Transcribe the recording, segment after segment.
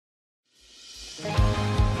Hey,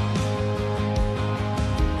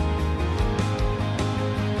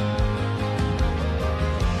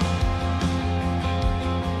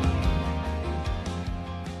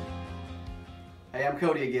 I'm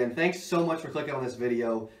Cody again. Thanks so much for clicking on this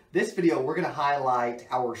video. This video, we're going to highlight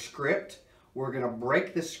our script. We're going to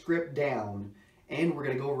break the script down, and we're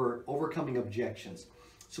going to go over overcoming objections.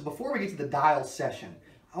 So before we get to the dial session,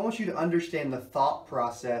 I want you to understand the thought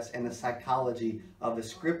process and the psychology of the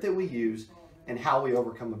script that we use and how we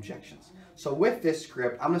overcome objections. So with this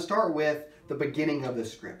script, I'm going to start with the beginning of the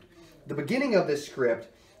script. The beginning of this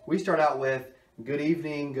script, we start out with, good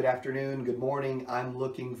evening, good afternoon, good morning, I'm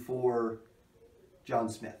looking for John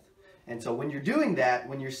Smith. And so when you're doing that,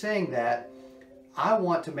 when you're saying that, I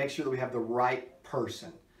want to make sure that we have the right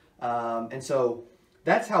person. And so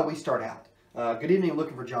that's how we start out. Good evening, I'm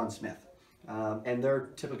looking for John Smith. And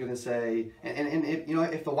they're typically going to say, and if, you know,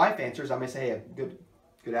 if the wife answers, I may say, hey,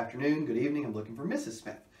 good afternoon, good evening, I'm looking for Mrs.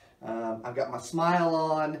 Smith. I've got my smile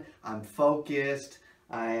on, I'm focused,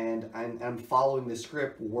 and I'm following the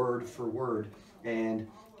script word for word. And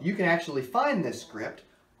you can actually find this script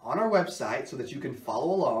on our website so that you can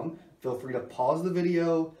follow along. Feel free to pause the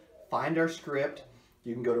video, find our script.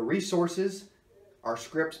 You can go to resources, our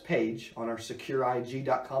scripts page on our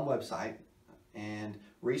secureig.com website, and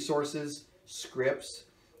resources, scripts,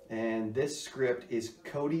 and this script is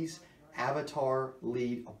Cody's Avatar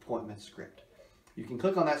Lead Appointment Script. You can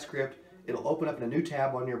click on that script. It'll open up in a new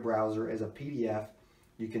tab on your browser as a PDF.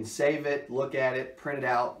 You can save it, look at it, print it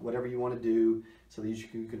out, whatever you want to do, so that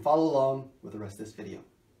you can follow along with the rest of this video.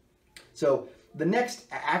 So the next,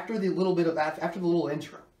 after the little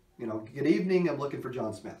intro, you know, good evening, I'm looking for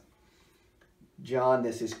John Smith. John,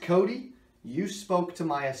 this is Cody. You spoke to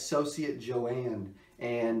my associate Joanne,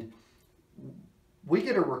 and we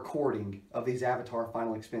get a recording of these Avatar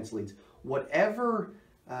Final Expense leads. Whatever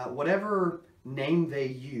name they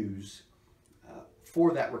use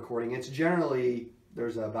for that recording, it's generally,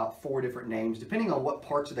 there's about 4 different names, depending on what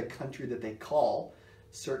parts of the country that they call.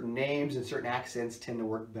 Certain names and certain accents tend to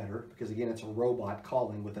work better because, again, it's a robot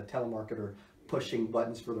calling with a telemarketer pushing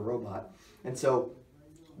buttons for the robot. And so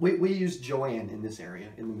we use Joanne in this area,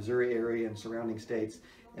 in the Missouri area and surrounding states,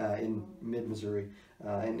 in mid-Missouri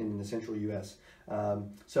and in the central U.S.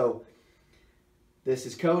 So this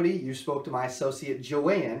is Cody. You spoke to my associate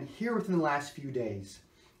Joanne here within the last few days.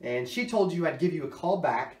 And she told you I'd give you a call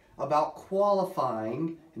back about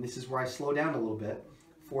qualifying, and this is where I slow down a little bit,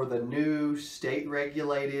 for the new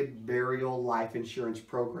state-regulated burial life insurance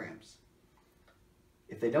programs.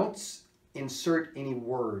 If they don't insert any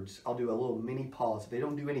words, I'll do a little mini pause. If they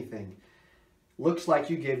don't do anything, looks like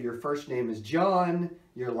you give your first name as John,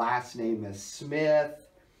 your last name as Smith,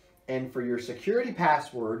 and for your security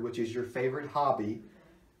password, which is your favorite hobby,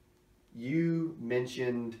 you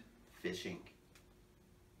mentioned fishing.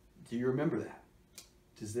 Do you remember that?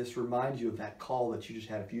 Does this remind you of that call that you just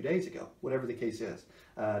had a few days ago? Whatever the case is.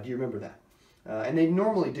 Do you remember that? And they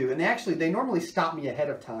normally do. And they normally stop me ahead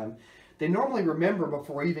of time. They normally remember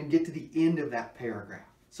before I even get to the end of that paragraph.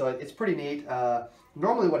 So it's pretty neat.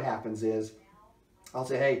 Normally what happens is I'll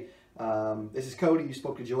say, hey, this is Cody. You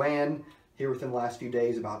spoke to Joanne here within the last few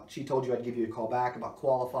days she told you I'd give you a call back about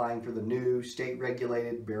qualifying for the new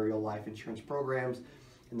state-regulated burial life insurance programs.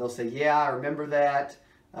 And they'll say, yeah, I remember that.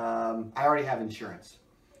 I already have insurance.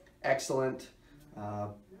 Excellent.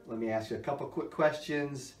 Let me ask you a couple quick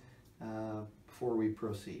questions before we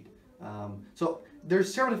proceed. So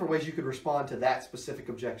there's several different ways you could respond to that specific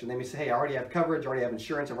objection. They may say, hey, I already have coverage, I already have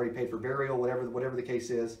insurance, I've already paid for burial, whatever the case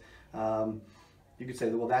is. You could say,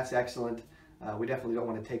 well, that's excellent. We definitely don't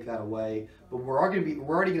want to take that away. But we're already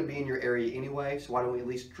going to be in your area anyway, so why don't we at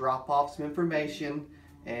least drop off some information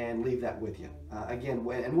and leave that with you. Again,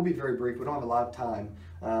 and we'll be very brief. We don't have a lot of time.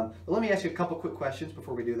 But let me ask you a couple quick questions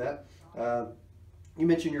before we do that. You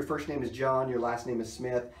mentioned your first name is John, your last name is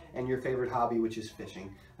Smith, and your favorite hobby, which is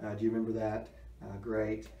fishing. Do you remember that?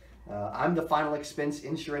 Great. I'm the final expense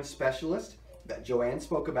insurance specialist that Joanne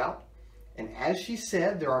spoke about. And as she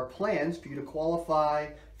said, there are plans for you to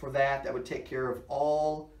qualify for that would take care of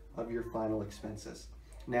all of your final expenses.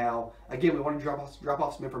 Now, again, we want to drop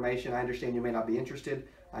off some information. I understand you may not be interested.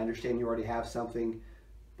 I understand you already have something,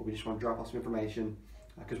 but we just want to drop off some information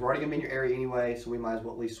because we're already going to be in your area anyway, so we might as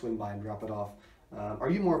well at least swing by and drop it off. Are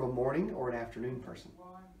you more of a morning or an afternoon person?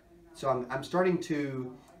 So I'm starting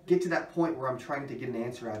to get to that point where I'm trying to get an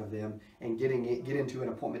answer out of them and get into an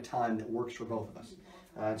appointment time that works for both of us.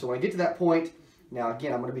 So when I get to that point, now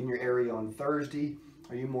again, I'm going to be in your area on Thursday.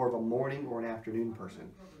 Are you more of a morning or an afternoon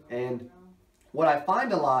person? And what I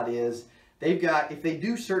find a lot is if they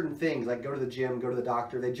do certain things, like go to the gym, go to the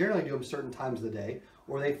doctor, they generally do them certain times of the day.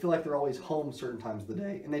 or they feel like they're always home certain times of the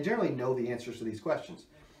day, and they generally know the answers to these questions.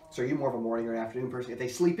 So are you more of a morning or an afternoon person? If they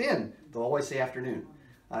sleep in, they'll always say afternoon.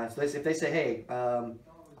 So if they say, hey,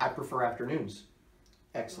 I prefer afternoons,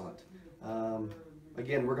 excellent.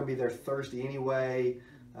 Again, we're going to be there Thursday anyway.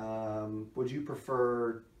 Would you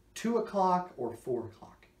prefer 2 o'clock or 4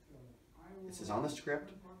 o'clock? This is on the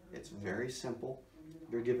script. It's very simple.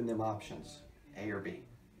 You're giving them options, A or B,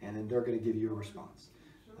 and then they're going to give you a response.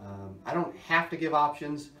 I don't have to give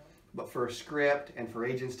options, but for a script and for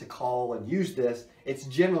agents to call and use this, it's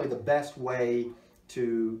generally the best way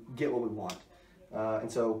to get what we want.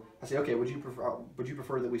 And so I say, okay, would you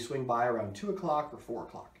prefer that we swing by around 2 o'clock or 4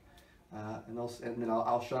 o'clock? And then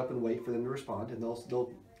I'll shut up and wait for them to respond, and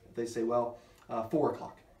they say, well, 4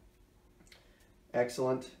 o'clock.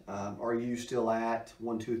 Excellent. Are you still at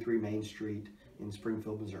 123 Main Street in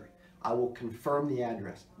Springfield, Missouri? I will confirm the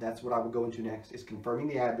address. That's what I will go into next, is confirming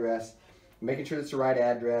the address, making sure it's the right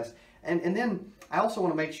address. And then I also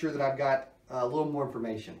want to make sure that I've got a little more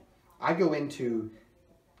information. I go into,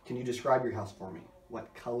 can you describe your house for me?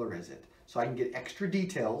 What color is it? So I can get extra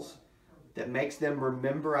details that makes them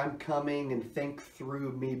remember I'm coming and think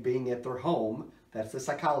through me being at their home. That's the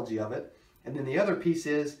psychology of it. And then the other piece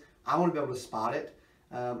is I want to be able to spot it,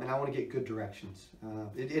 and I want to get good directions.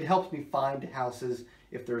 It helps me find houses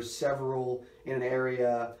if there's several in an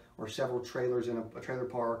area or several trailers in a trailer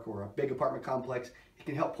park or a big apartment complex. It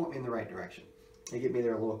can help point me in the right direction and get me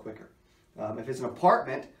there a little quicker. If it's an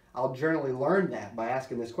apartment, I'll generally learn that by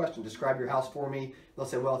asking this question, describe your house for me. They'll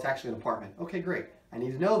say, well, it's actually an apartment. Okay, great. I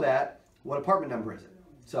need to know that. What apartment number is it?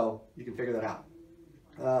 So you can figure that out.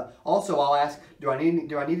 Also, I'll ask, do I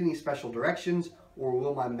need any special directions, or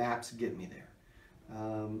will my maps get me there?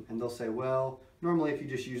 And they'll say, well, normally if you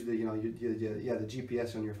just use the, the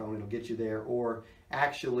GPS on your phone, it'll get you there. Or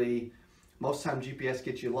actually, most time GPS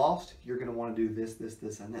gets you lost. You're going to want to do this, this,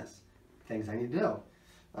 this, and this. Things I need to know.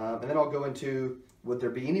 And then I'll go into, would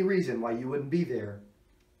there be any reason why you wouldn't be there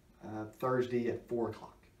Thursday at 4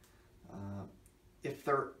 o'clock? If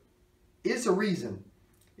there is a reason,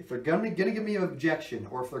 if they're gonna give me an objection,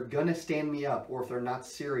 or if they're gonna stand me up, or if they're not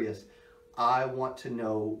serious, I want to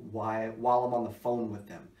know why while I'm on the phone with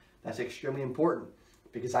them. That's extremely important,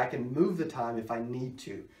 because I can move the time if I need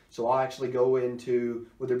to. So I'll actually go into,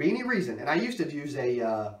 would there be any reason? And I used to use and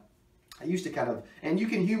you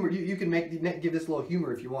can give this a little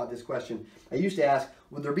humor if you want this question. I used to ask,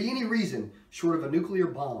 would there be any reason short of a nuclear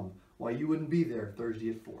bomb why you wouldn't be there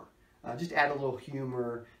Thursday at 4? Just add a little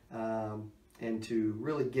humor and to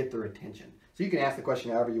really get their attention. So you can ask the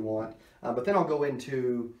question however you want, but then I'll go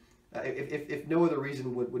into, if no other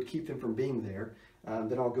reason would keep them from being there,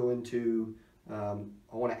 then I'll go into, I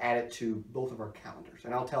want to add it to both of our calendars.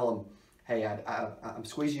 And I'll tell them, hey, I'm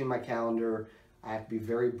squeezing in my calendar. I have to be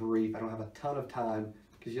very brief. I don't have a ton of time,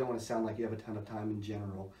 because you don't want to sound like you have a ton of time in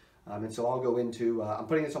general. And so I'll go into, I'm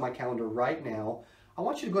putting this on my calendar right now. I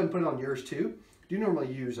want you to go ahead and put it on yours too. Do you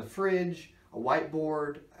normally use a fridge, a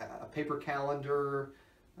whiteboard, a paper calendar,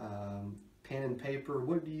 pen and paper?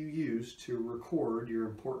 What do you use to record your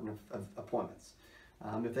important appointments?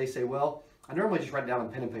 If they say, well, I normally just write it down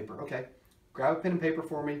on pen and paper. Okay, grab a pen and paper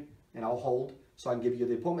for me, and I'll hold so I can give you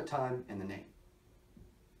the appointment time and the name.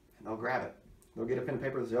 And they'll grab it. They'll get a pen and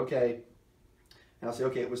paper and say, okay. And I'll say,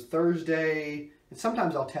 okay, it was Thursday. And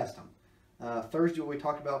sometimes I'll test them. Thursday, what we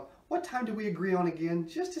talked about. What time did we agree on again?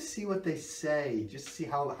 Just to see what they say, just to see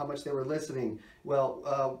how much they were listening.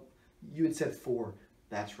 Well, you had said 4.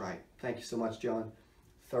 That's right. Thank you so much, John.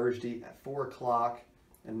 Thursday at 4 o'clock,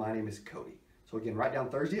 and my name is Cody. So again, write down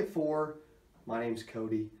Thursday at 4. My name's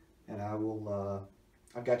Cody, and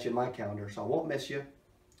I've got you in my calendar, so I won't miss you.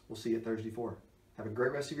 We'll see you at Thursday 4. Have a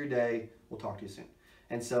great rest of your day. We'll talk to you soon.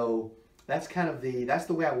 And so that's kind of that's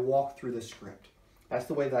the way I walk through the script. That's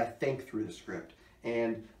the way that I think through the script.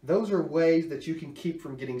 And those are ways that you can keep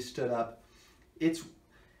from getting stood up. It's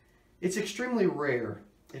extremely rare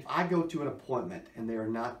if I go to an appointment and they are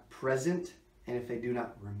not present, and if they do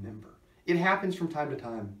not remember. It happens from time to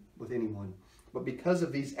time with anyone. But because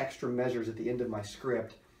of these extra measures at the end of my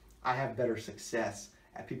script, I have better success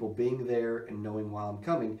at people being there and knowing why I'm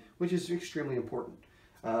coming, which is extremely important.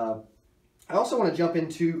 I also want to jump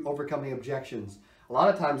into overcoming objections. A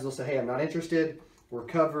lot of times they'll say, hey, I'm not interested, we're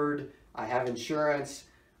covered, I have insurance,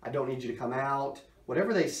 I don't need you to come out.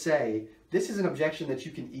 Whatever they say, this is an objection that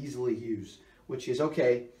you can easily use, which is,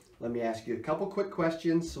 okay, let me ask you a couple quick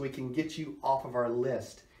questions so we can get you off of our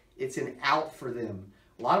list. It's an out for them.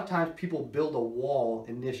 A lot of times people build a wall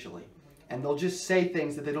initially, and they'll just say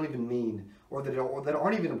things that they don't even mean, or that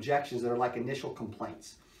aren't even objections, that are like initial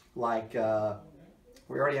complaints. Like,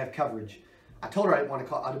 we already have coverage. I told her I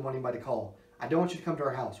didn't want anybody to call. I don't want you to come to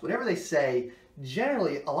our house. Whatever they say,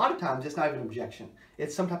 generally, a lot of times, it's not even an objection.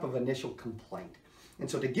 It's some type of initial complaint. And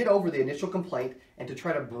so to get over the initial complaint and to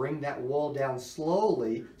try to bring that wall down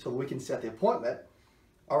slowly so that we can set the appointment,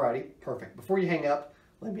 alrighty, perfect. Before you hang up,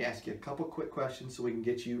 let me ask you a couple quick questions so we can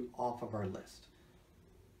get you off of our list.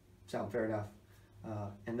 Sound fair enough?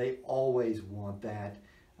 And they always want that,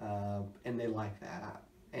 and they like that.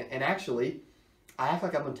 And actually, I act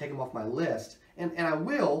like I'm going to take them off my list, and I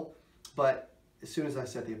will, but as soon as I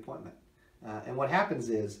set the appointment. And what happens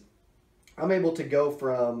is, I'm able to go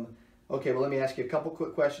from, okay, well, let me ask you a couple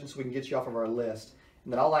quick questions so we can get you off of our list,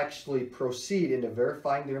 and then I'll actually proceed into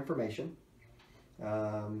verifying their information.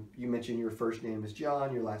 You mentioned your first name is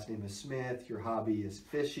John, your last name is Smith, your hobby is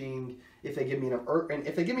fishing. If they give me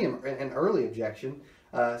an early objection,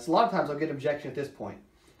 so a lot of times I'll get an objection at this point.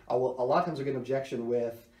 A lot of times I'll get an objection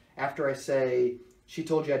with, after I say, she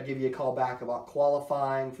told you I'd give you a call back about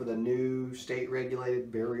qualifying for the new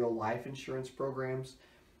state-regulated burial life insurance programs.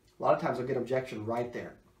 A lot of times I'll get an objection right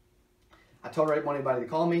there. I told her I didn't want anybody to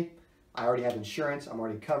call me. I already have insurance. I'm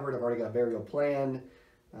already covered. I've already got a burial plan.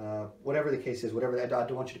 Whatever the case is, I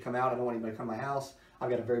don't want you to come out. I don't want anybody to come to my house. I've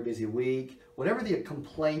got a very busy week. Whatever the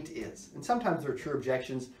complaint is, and sometimes they're true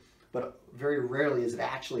objections, but very rarely is it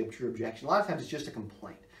actually a true objection. A lot of times it's just a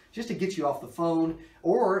complaint, just to get you off the phone,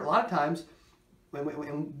 or a lot of times,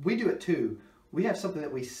 when we do it too, we have something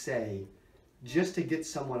that we say just to get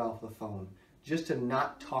someone off the phone, just to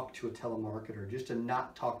not talk to a telemarketer, just to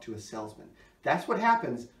not talk to a salesman. That's what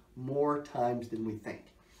happens more times than we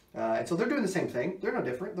think. And so they're doing the same thing. They're no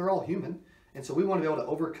different. They're all human. And so we want to be able to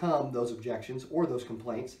overcome those objections or those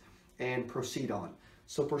complaints and proceed on.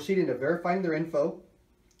 So proceed into verifying their info.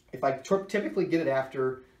 If I typically get it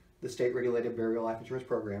after the state-regulated burial life insurance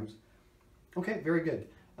programs, okay, very good.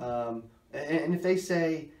 And if they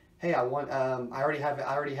say, hey, I already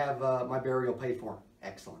have my burial paid for,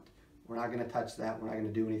 excellent. We're not going to touch that. We're not going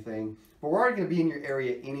to do anything. But we're already going to be in your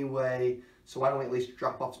area anyway, so why don't we at least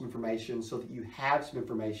drop off some information so that you have some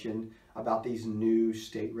information about these new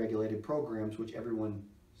state-regulated programs, which everyone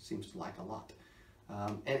seems to like a lot.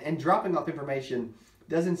 And dropping off information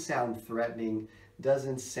doesn't sound threatening,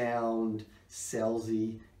 doesn't sound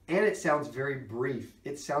salesy, and it sounds very brief.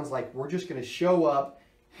 It sounds like we're just going to show up,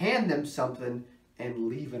 hand them something, and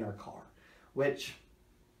leave in our car, which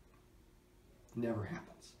never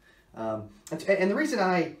happens. And the reason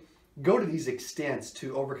I go to these extents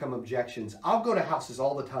to overcome objections, I'll go to houses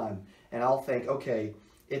all the time, and I'll think, okay,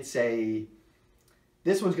 this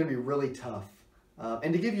one's going to be really tough.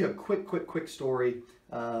 And to give you a quick story,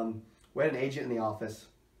 we had an agent in the office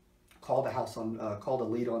called a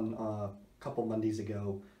lead on a couple Mondays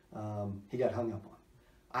ago. He got hung up on.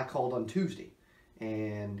 I called on Tuesday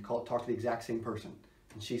and talked to the exact same person,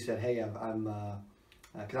 and she said, hey,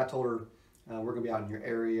 because I told her we're going to be out in your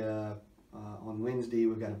area on Wednesday.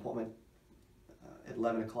 We've got an appointment at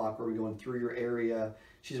 11 o'clock where we're going through your area.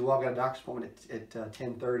 She said, well, I've got a doctor's appointment at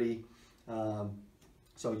 10:30,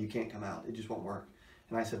 so you can't come out. It just won't work.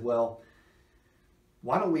 And I said, well,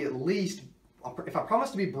 why don't we at least, if I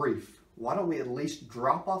promise to be brief, why don't we at least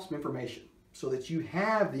drop off some information so that you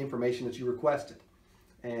have the information that you requested?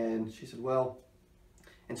 And she said, well,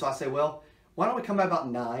 and so I say, well, why don't we come by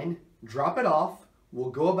about 9, drop it off,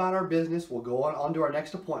 we'll go about our business, we'll go on to our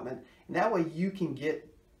next appointment, and that way you can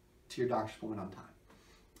get to your doctor's appointment on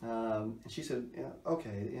time. And she said, yeah,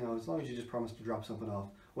 okay, as long as you just promise to drop something off.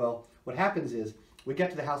 Well, what happens is, we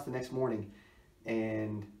get to the house the next morning,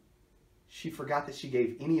 and she forgot that she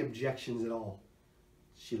gave any objections at all.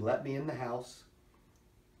 She let me in the house.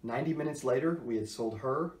 90 minutes later, we had sold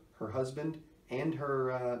her husband, and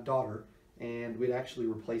her daughter, and we'd actually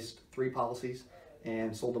replaced 3 policies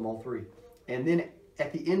and sold them all 3. And then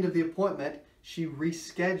at the end of the appointment, she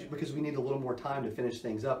rescheduled, because we need a little more time to finish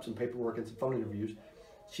things up, some paperwork and some phone interviews.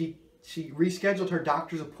 She rescheduled her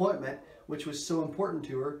doctor's appointment, which was so important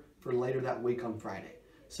to her, for later that week on Friday.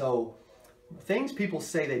 So things people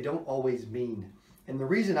say they don't always mean. And the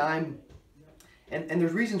reason and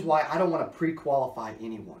there's reasons why I don't want to pre-qualify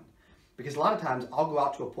anyone. Because a lot of times I'll go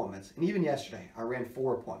out to appointments, and even yesterday, I ran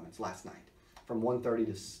 4 appointments last night, from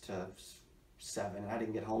 1:30 to 7, and I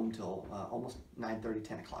didn't get home till almost 9:30,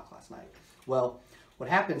 10 o'clock last night. Well, what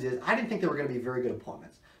happens is, I didn't think they were going to be very good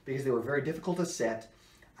appointments, because they were very difficult to set,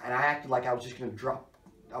 and I acted like I was just going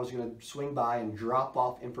to swing by and drop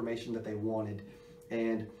off information that they wanted,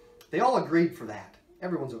 and they all agreed for that.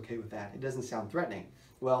 Everyone's okay with that. It doesn't sound threatening.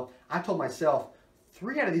 Well, I told myself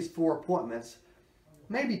 3 out of these 4 appointments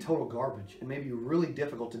may be total garbage and may be really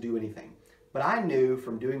difficult to do anything. But I knew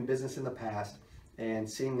from doing business in the past and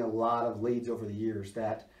seeing a lot of leads over the years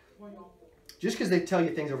that just because they tell you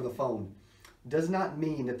things over the phone does not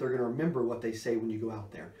mean that they're going to remember what they say when you go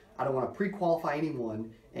out there. I don't want to pre-qualify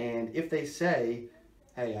anyone, and if they say,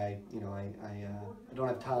 hey, I don't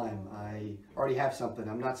have time, I already have something,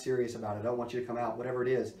 I'm not serious about it, I don't want you to come out, whatever it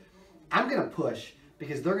is, I'm going to push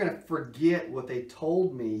because they're going to forget what they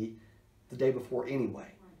told me the day before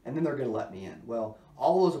anyway, and then they're going to let me in. Well,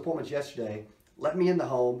 all those appointments yesterday let me in the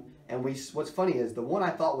home, and what's funny is the one I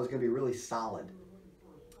thought was going to be really solid,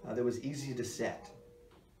 that was easy to set,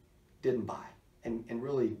 didn't buy, and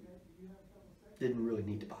really didn't really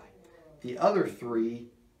need to buy. The other three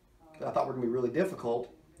that I thought were going to be really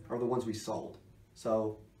difficult are the ones we sold.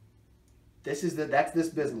 So that's this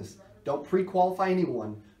business. Don't pre-qualify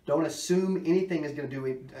anyone. Don't assume anything is going to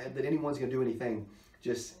do that anyone's going to do anything.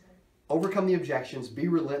 Just overcome the objections, be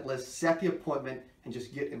relentless, set the appointment, and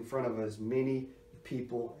just get in front of as many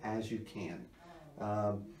people as you can.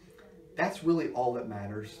 That's really all that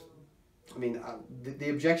matters. I mean, the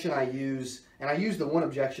objection I use, and I use the one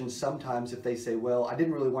objection sometimes if they say, well, I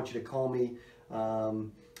didn't really want you to call me.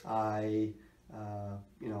 I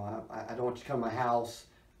don't want you to come to my house.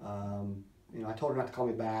 I told her not to call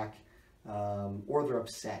me back. Or they're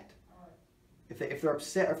upset. If they're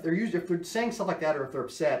upset, if they're saying stuff like that, or if they're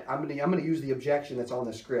upset, I'm gonna use the objection that's on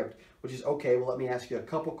the script, which is, okay, well, let me ask you a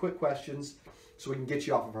couple quick questions so we can get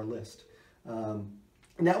you off of our list.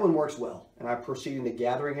 And that one works well. And I proceed into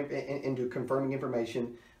gathering, into confirming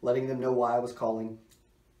information, letting them know why I was calling,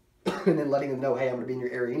 and then letting them know, hey, I'm going to be in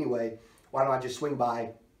your area anyway. Why don't I just swing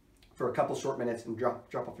by for a couple short minutes and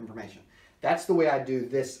drop off information? That's the way I do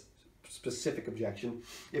this specific objection.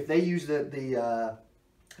 If they use if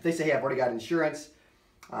they say, hey, I've already got insurance,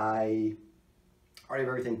 I already have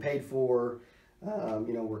everything paid for,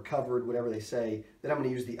 we're covered, whatever they say, then I'm going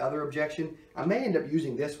to use the other objection. I may end up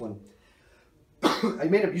using this one. I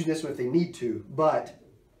may end up using this one if they need to, but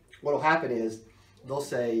what will happen is they'll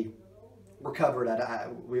say, we're covered,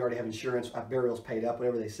 we already have insurance, our burial's paid up,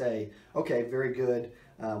 whatever they say. Okay, very good.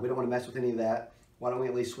 We don't want to mess with any of that. Why don't we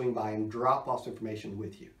at least swing by and drop off some information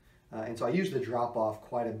with you? And so I use the drop off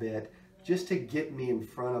quite a bit just to get me in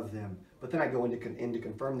front of them. But then I go into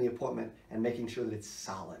confirm the appointment and making sure that it's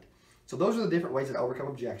solid. So those are the different ways that I overcome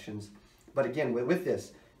objections. But again, with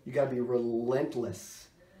this, you got to be relentless.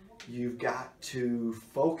 You've got to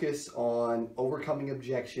focus on overcoming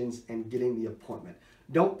objections and getting the appointment.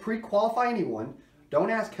 Don't pre-qualify anyone.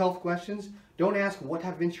 Don't ask health questions. Don't ask what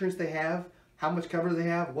type of insurance they have, how much coverage they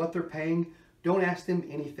have, what they're paying. Don't ask them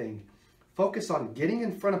anything. Focus on getting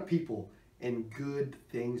in front of people and good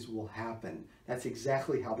things will happen. That's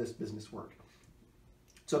exactly how this business works.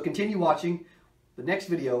 So continue watching. The next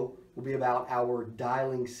video will be about our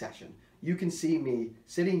dialing session. You can see me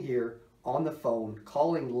sitting here on the phone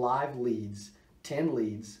calling live leads, 10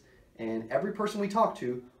 leads, and every person we talk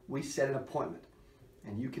to, we set an appointment.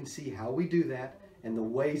 And you can see how we do that and the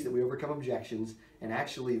ways that we overcome objections and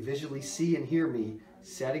actually visually see and hear me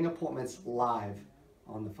setting appointments live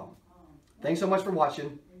on the phone. Thanks so much for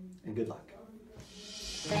watching, and good luck.